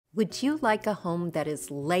Would you like a home that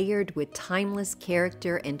is layered with timeless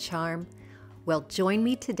character and charm? Well, join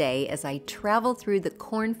me today as I travel through the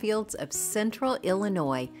cornfields of central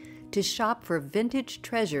Illinois to shop for vintage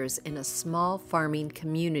treasures in a small farming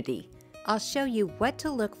community. I'll show you what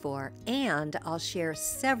to look for, and I'll share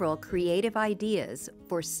several creative ideas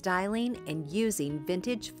for styling and using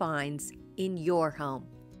vintage finds in your home.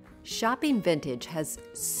 Shopping vintage has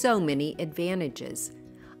so many advantages.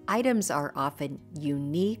 Items are often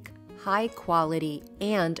unique, high quality,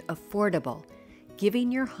 and affordable,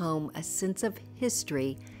 giving your home a sense of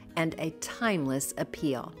history and a timeless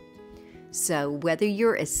appeal. So whether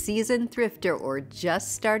you're a seasoned thrifter or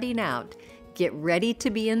just starting out, get ready to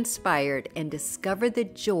be inspired and discover the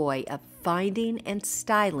joy of finding and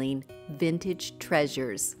styling vintage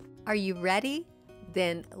treasures. Are you ready?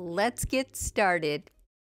 Then let's get started.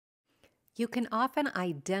 You can often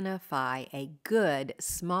identify a good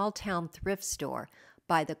small-town thrift store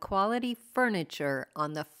by the quality furniture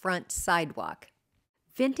on the front sidewalk.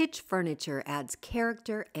 Vintage furniture adds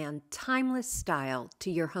character and timeless style to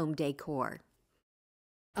your home decor.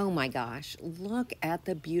 Oh my gosh, look at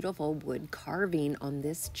the beautiful wood carving on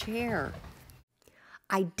this chair.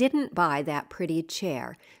 I didn't buy that pretty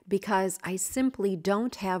chair because I simply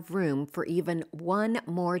don't have room for even one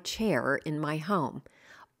more chair in my home.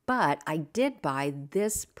 But I did buy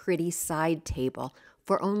this pretty side table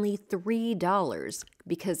for only $3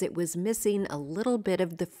 because it was missing a little bit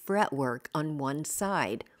of the fretwork on one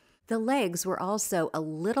side. The legs were also a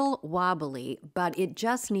little wobbly, but it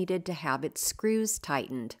just needed to have its screws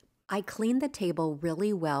tightened. I cleaned the table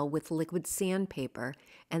really well with liquid sandpaper,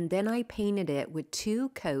 and then I painted it with 2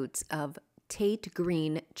 coats of Tate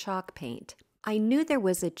Green chalk paint. I knew there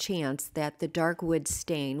was a chance that the dark wood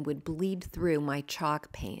stain would bleed through my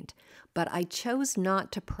chalk paint, but I chose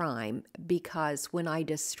not to prime because when I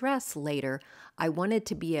distress later, I wanted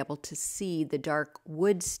to be able to see the dark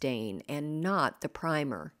wood stain and not the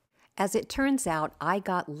primer. As it turns out, I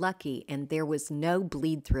got lucky and there was no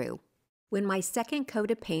bleed through. When my second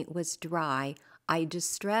coat of paint was dry, I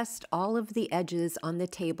distressed all of the edges on the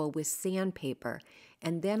table with sandpaper,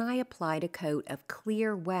 and then I applied a coat of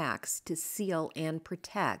clear wax to seal and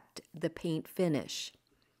protect the paint finish.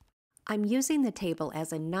 I'm using the table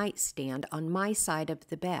as a nightstand on my side of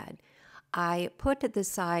the bed. I put the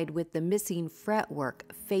side with the missing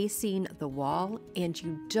fretwork facing the wall, and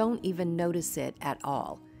you don't even notice it at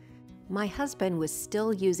all. My husband was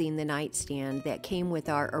still using the nightstand that came with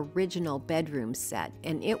our original bedroom set,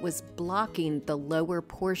 and it was blocking the lower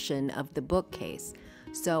portion of the bookcase,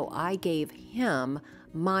 so I gave him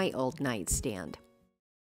my old nightstand.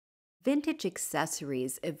 Vintage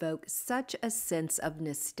accessories evoke such a sense of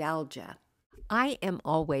nostalgia. I am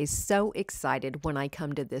always so excited when I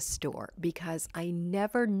come to this store because I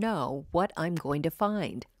never know what I'm going to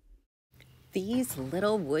find. These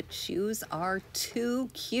little wood shoes are too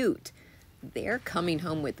cute. They're coming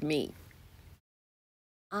home with me.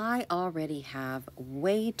 I already have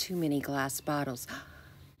way too many glass bottles,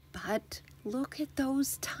 but look at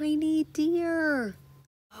those tiny deer.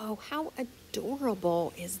 Oh, how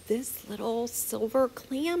adorable is this little silver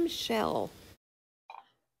clamshell?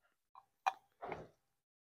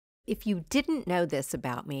 If you didn't know this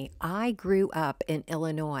about me, I grew up in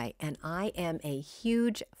Illinois and I am a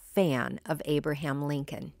huge fan of Abraham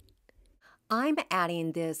Lincoln. I'm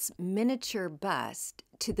adding this miniature bust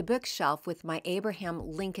to the bookshelf with my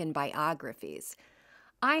Abraham Lincoln biographies.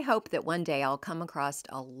 I hope that one day I'll come across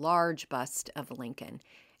a large bust of Lincoln,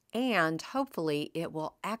 and hopefully it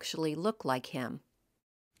will actually look like him.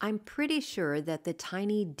 I'm pretty sure that the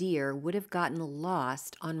tiny deer would have gotten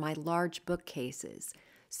lost on my large bookcases,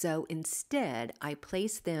 so instead I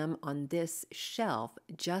placed them on this shelf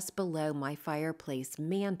just below my fireplace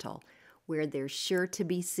mantel, where they're sure to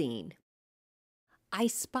be seen. I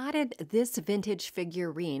spotted this vintage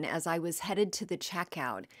figurine as I was headed to the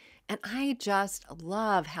checkout, and I just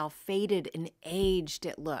love how faded and aged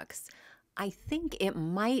it looks. I think it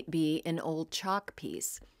might be an old chalk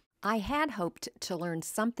piece. I had hoped to learn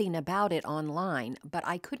something about it online, but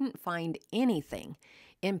I couldn't find anything,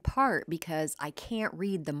 in part because I can't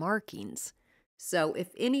read the markings. So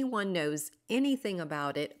if anyone knows anything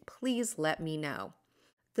about it, please let me know.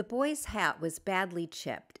 The boy's hat was badly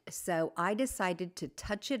chipped, so I decided to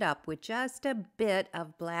touch it up with just a bit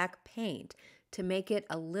of black paint to make it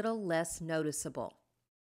a little less noticeable.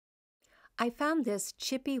 I found this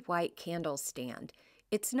chippy white candle stand.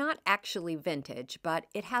 It's not actually vintage, but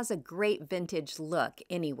it has a great vintage look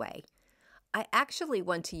anyway. I actually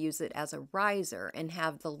want to use it as a riser and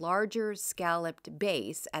have the larger scalloped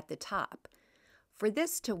base at the top. For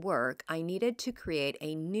this to work, I needed to create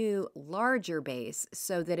a new, larger base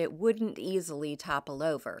so that it wouldn't easily topple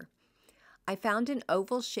over. I found an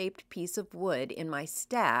oval-shaped piece of wood in my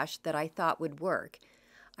stash that I thought would work.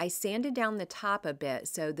 I sanded down the top a bit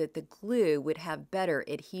so that the glue would have better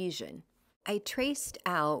adhesion. I traced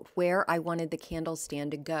out where I wanted the candle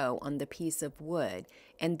stand to go on the piece of wood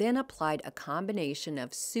and then applied a combination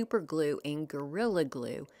of super glue and Gorilla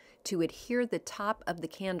Glue to adhere the top of the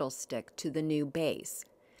candlestick to the new base.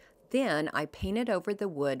 Then I painted over the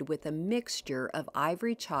wood with a mixture of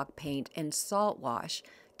ivory chalk paint and salt wash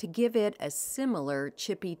to give it a similar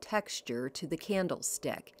chippy texture to the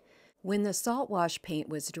candlestick. When the salt wash paint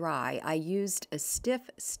was dry, I used a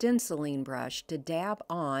stiff stenciling brush to dab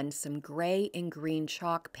on some gray and green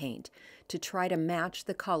chalk paint to try to match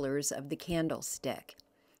the colors of the candlestick.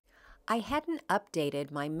 I hadn't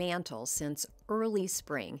updated my mantle since early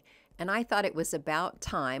spring, and I thought it was about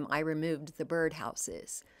time I removed the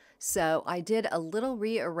birdhouses. So I did a little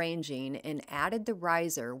rearranging and added the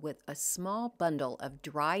riser with a small bundle of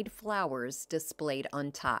dried flowers displayed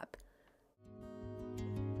on top.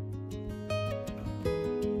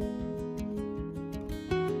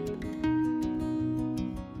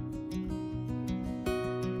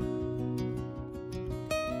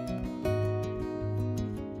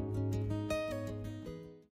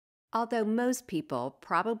 Although most people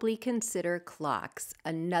probably consider clocks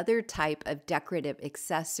another type of decorative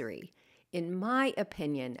accessory, in my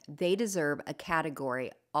opinion, they deserve a category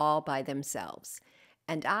all by themselves.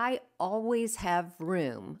 And I always have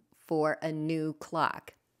room for a new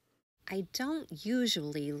clock. I don't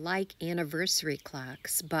usually like anniversary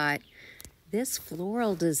clocks, but this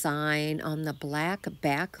floral design on the black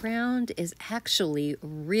background is actually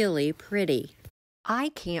really pretty. I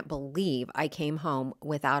can't believe I came home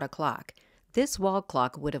without a clock. This wall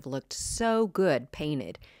clock would have looked so good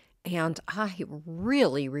painted, and I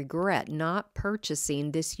really regret not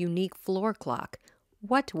purchasing this unique floor clock.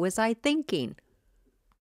 What was I thinking?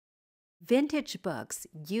 Vintage books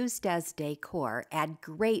used as decor add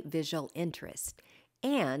great visual interest,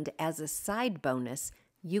 and as a side bonus,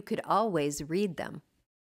 you could always read them.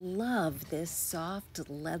 Love this soft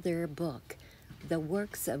leather book, The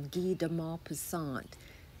Works of Guy de Maupassant.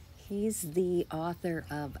 He's the author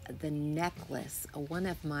of The Necklace, one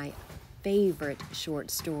of my favorite short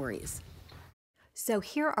stories. So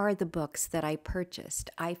here are the books that I purchased.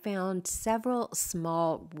 I found several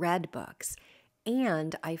small red books,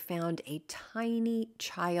 and I found a tiny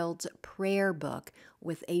child's prayer book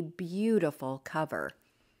with a beautiful cover.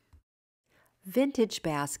 Vintage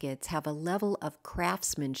baskets have a level of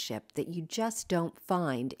craftsmanship that you just don't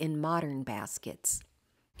find in modern baskets.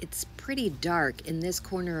 It's pretty dark in this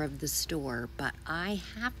corner of the store, but I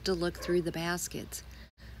have to look through the baskets.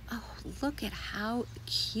 Oh, look at how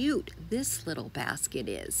cute this little basket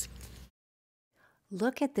is.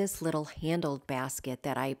 Look at this little handled basket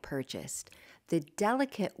that I purchased. The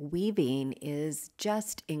delicate weaving is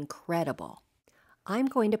just incredible. I'm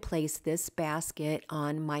going to place this basket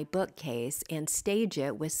on my bookcase and stage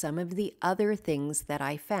it with some of the other things that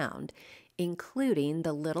I found, including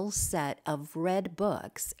the little set of red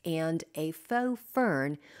books and a faux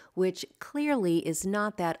fern, which clearly is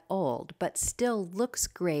not that old, but still looks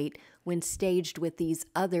great when staged with these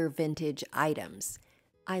other vintage items.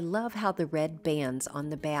 I love how the red bands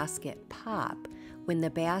on the basket pop when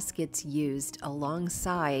the basket's used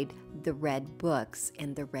alongside the red books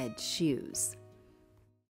and the red shoes.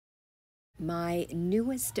 My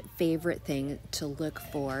newest favorite thing to look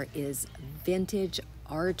for is vintage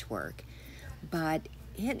artwork, but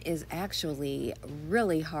it is actually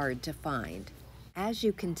really hard to find. As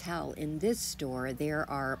you can tell, in this store, there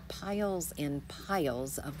are piles and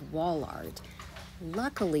piles of wall art.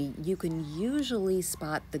 Luckily, you can usually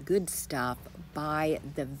spot the good stuff by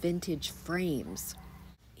the vintage frames.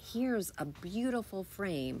 Here's a beautiful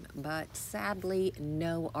frame, but sadly,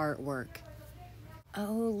 no artwork.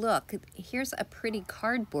 Oh, look, here's a pretty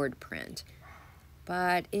cardboard print,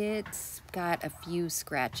 but it's got a few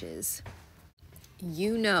scratches.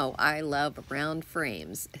 You know I love round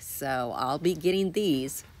frames, so I'll be getting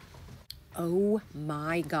these. Oh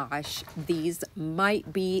my gosh, these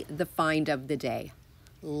might be the find of the day.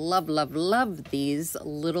 Love, love, love these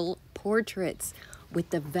little portraits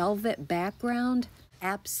with the velvet background.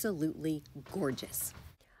 Absolutely gorgeous.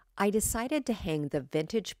 I decided to hang the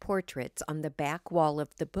vintage portraits on the back wall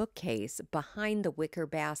of the bookcase behind the wicker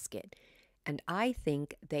basket, and I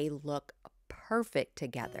think they look perfect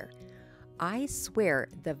together. I swear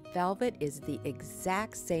the velvet is the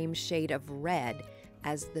exact same shade of red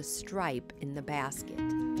as the stripe in the basket.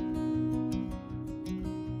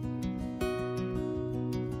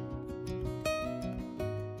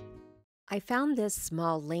 I found this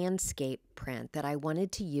small landscape print that I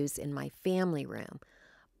wanted to use in my family room,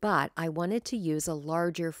 but I wanted to use a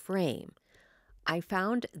larger frame. I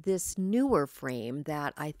found this newer frame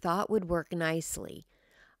that I thought would work nicely.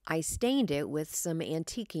 I stained it with some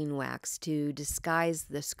antiquing wax to disguise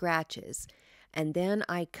the scratches, and then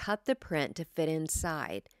I cut the print to fit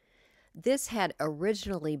inside. This had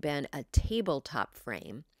originally been a tabletop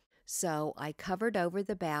frame, so I covered over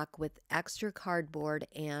the back with extra cardboard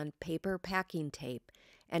and paper packing tape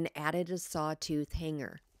and added a sawtooth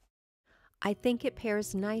hanger. I think it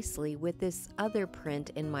pairs nicely with this other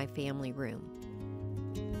print in my family room.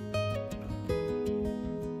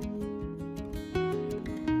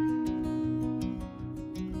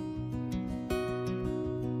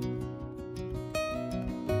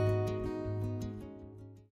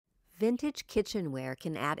 Vintage kitchenware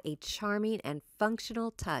can add a charming and functional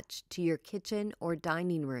touch to your kitchen or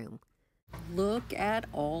dining room. Look at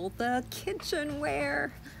all the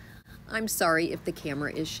kitchenware! I'm sorry if the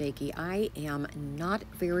camera is shaky. I am not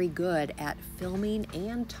very good at filming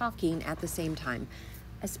and talking at the same time,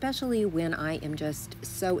 especially when I am just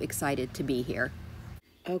so excited to be here.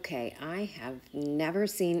 Okay, I have never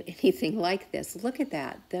seen anything like this. Look at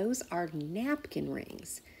that. Those are napkin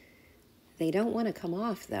rings. They don't want to come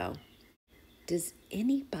off though. Does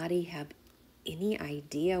anybody have any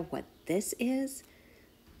idea what this is?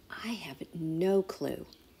 I have no clue.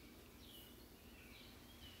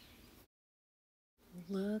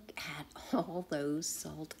 Look at all those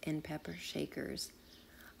salt and pepper shakers.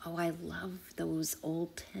 Oh, I love those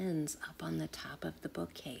old tins up on the top of the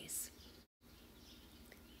bookcase.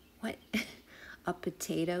 What? A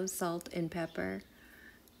potato, salt, and pepper?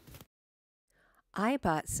 I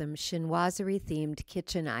bought some chinoiserie-themed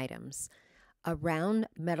kitchen items. A round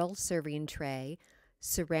metal serving tray,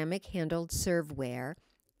 ceramic-handled serveware,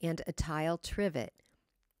 and a tile trivet.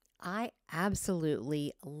 I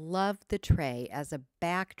absolutely love the tray as a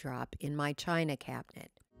backdrop in my china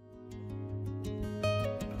cabinet.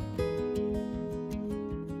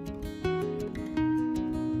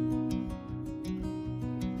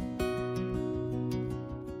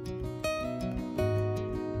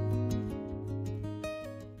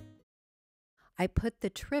 I put the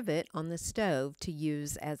trivet on the stove to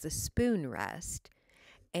use as a spoon rest,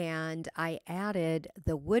 and I added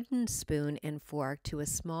the wooden spoon and fork to a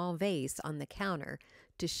small vase on the counter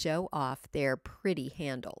to show off their pretty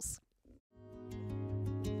handles.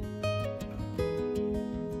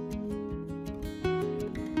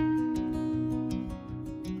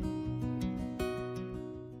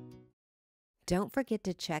 Don't forget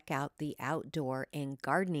to check out the outdoor and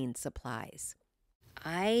gardening supplies.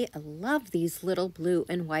 I love these little blue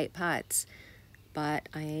and white pots, but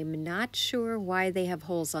I'm not sure why they have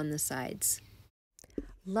holes on the sides.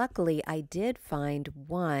 Luckily, I did find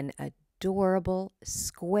one adorable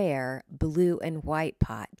square blue and white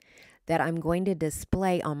pot that I'm going to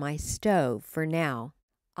display on my stove for now.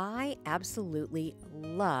 I absolutely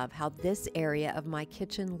love how this area of my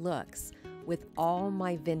kitchen looks with all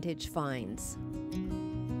my vintage finds.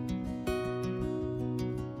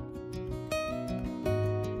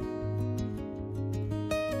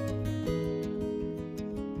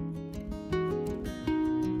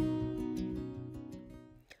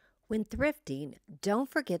 When thrifting, don't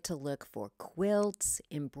forget to look for quilts,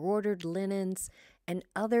 embroidered linens, and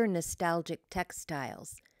other nostalgic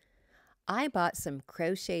textiles. I bought some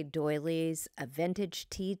crochet doilies, a vintage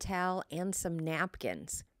tea towel, and some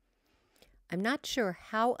napkins. I'm not sure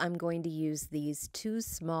how I'm going to use these two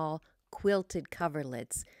small quilted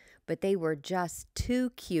coverlets, but they were just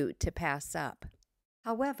too cute to pass up.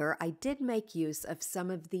 However, I did make use of some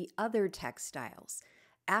of the other textiles.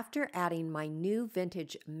 After adding my new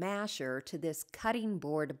vintage masher to this cutting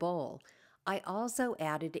board bowl, I also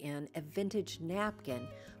added in a vintage napkin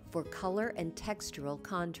for color and textural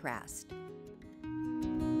contrast.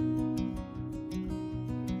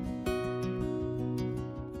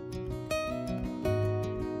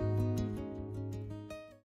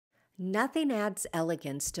 Nothing adds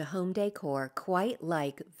elegance to home decor quite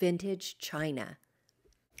like vintage china.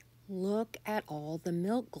 Look at all the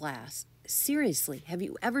milk glass. Seriously, have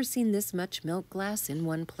you ever seen this much milk glass in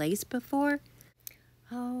one place before?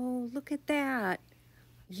 Oh, look at that.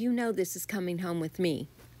 You know this is coming home with me.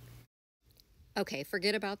 Okay,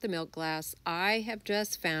 forget about the milk glass. I have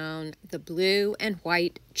just found the blue and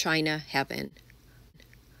white china heaven.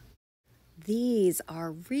 These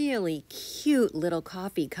are really cute little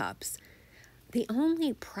coffee cups. The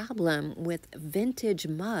only problem with vintage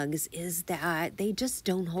mugs is that they just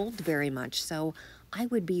don't hold very much, so I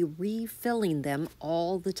would be refilling them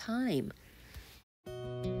all the time.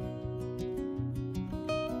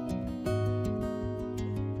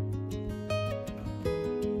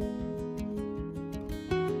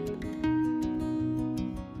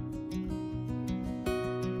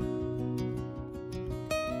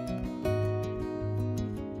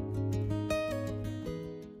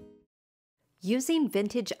 Using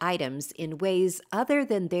vintage items in ways other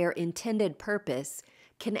than their intended purpose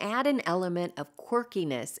can add an element of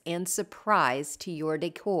quirkiness and surprise to your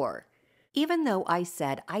decor. Even though I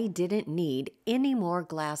said I didn't need any more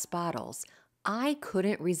glass bottles, I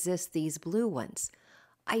couldn't resist these blue ones.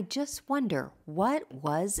 I just wonder what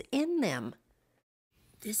was in them.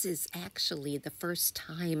 This is actually the first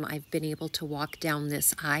time I've been able to walk down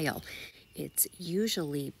this aisle. It's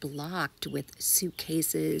usually blocked with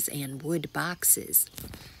suitcases and wood boxes.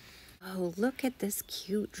 Oh, look at this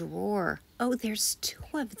cute drawer. Oh, there's two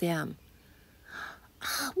of them.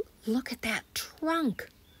 Oh, look at that trunk.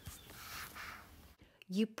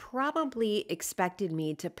 You probably expected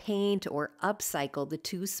me to paint or upcycle the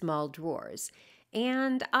two small drawers,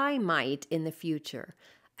 and I might in the future.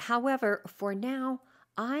 However, for now,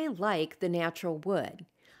 I like the natural wood.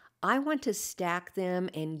 I want to stack them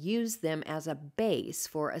and use them as a base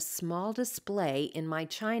for a small display in my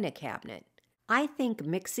china cabinet. I think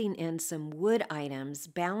mixing in some wood items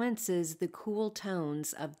balances the cool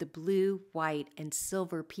tones of the blue, white, and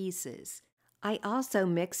silver pieces. I also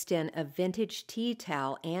mixed in a vintage tea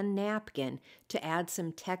towel and napkin to add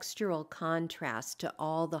some textural contrast to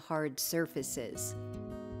all the hard surfaces.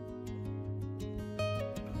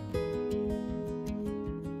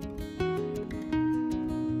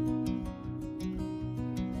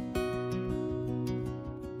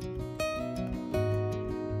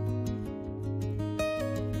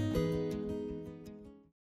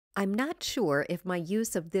 I'm not sure if my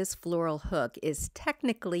use of this floral hook is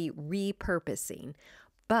technically repurposing,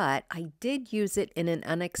 but I did use it in an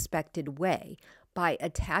unexpected way by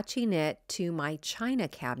attaching it to my china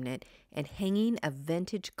cabinet and hanging a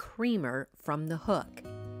vintage creamer from the hook.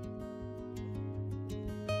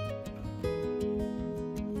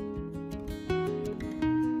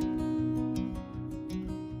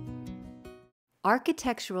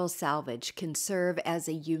 Architectural salvage can serve as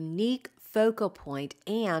a unique focal point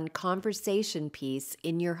and conversation piece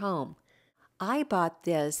in your home. I bought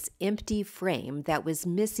this empty frame that was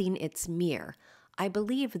missing its mirror. I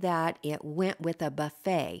believe that it went with a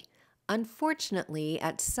buffet. Unfortunately,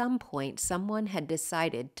 at some point, someone had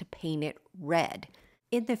decided to paint it red.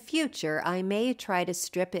 In the future, I may try to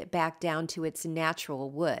strip it back down to its natural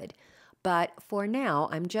wood. But for now,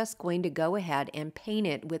 I'm just going to go ahead and paint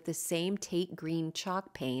it with the same Tate green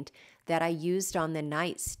chalk paint that I used on the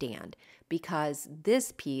nightstand, because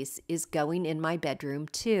this piece is going in my bedroom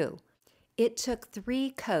too. It took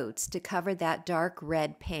 3 coats to cover that dark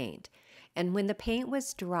red paint, and when the paint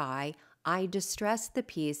was dry, I distressed the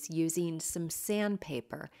piece using some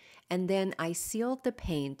sandpaper, and then I sealed the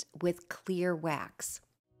paint with clear wax.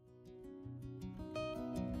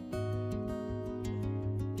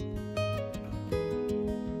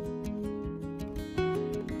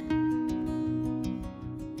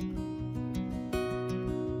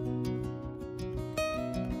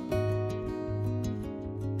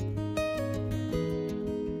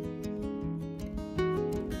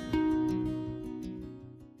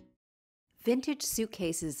 Vintage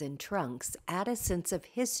suitcases and trunks add a sense of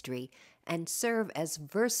history and serve as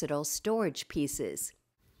versatile storage pieces.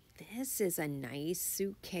 This is a nice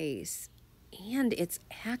suitcase, and it's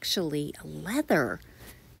actually leather.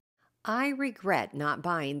 I regret not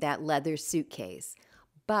buying that leather suitcase,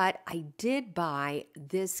 but I did buy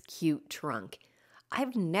this cute trunk.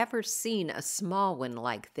 I've never seen a small one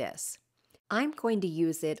like this. I'm going to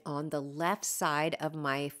use it on the left side of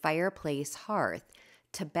my fireplace hearth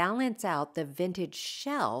to balance out the vintage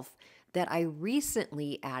shelf that I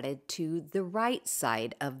recently added to the right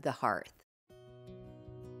side of the hearth.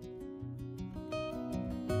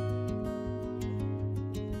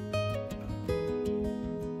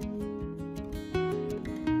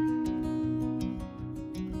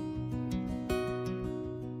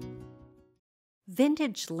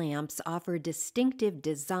 Vintage lamps offer distinctive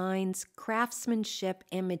designs, craftsmanship,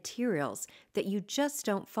 and materials that you just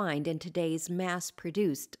don't find in today's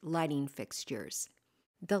mass-produced lighting fixtures.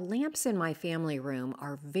 The lamps in my family room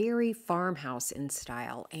are very farmhouse in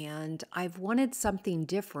style, and I've wanted something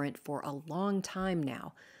different for a long time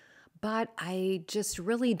now, but I just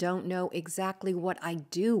really don't know exactly what I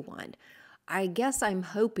do want. I guess I'm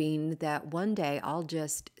hoping that one day I'll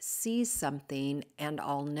just see something and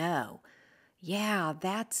I'll know. Yeah,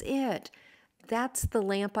 that's it. That's the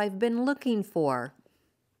lamp I've been looking for.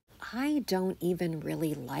 I don't even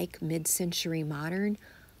really like mid-century modern,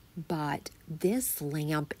 but this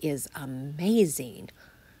lamp is amazing.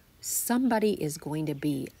 Somebody is going to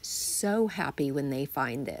be so happy when they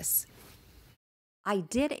find this. I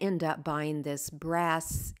did end up buying this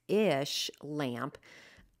brass-ish lamp.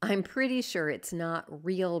 I'm pretty sure it's not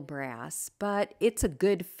real brass, but it's a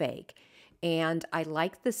good fake. and I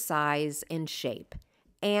liked the size and shape,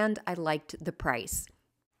 and I liked the price.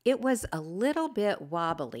 It was a little bit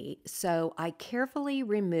wobbly, so I carefully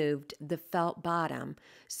removed the felt bottom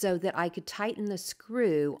so that I could tighten the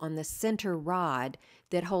screw on the center rod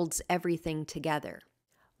that holds everything together.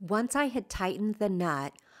 Once I had tightened the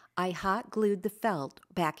nut, I hot glued the felt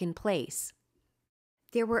back in place.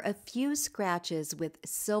 There were a few scratches with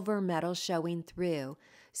silver metal showing through,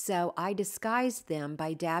 so I disguised them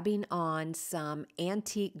by dabbing on some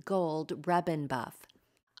antique gold rub-and buff.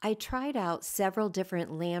 I tried out several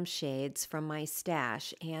different lampshades from my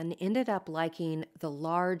stash and ended up liking the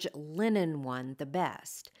large linen one the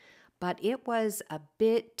best, but it was a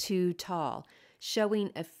bit too tall, showing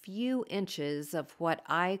a few inches of what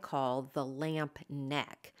I call the lamp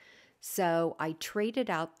neck. So I traded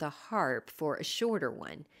out the harp for a shorter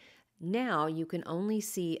one. Now you can only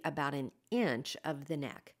see about an inch of the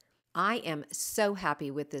neck. I am so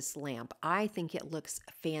happy with this lamp. I think it looks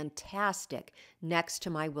fantastic next to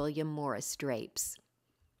my William Morris drapes.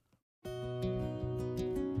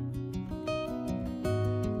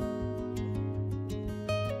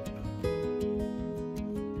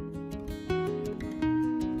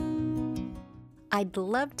 I'd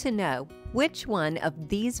love to know which one of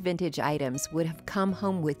these vintage items would have come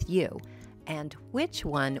home with you and which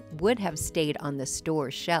one would have stayed on the store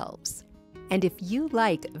shelves. And if you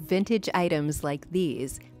like vintage items like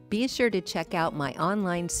these, be sure to check out my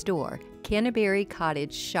online store,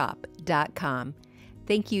 CanterburyCottageShop.com.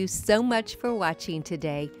 Thank you so much for watching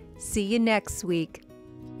today. See you next week.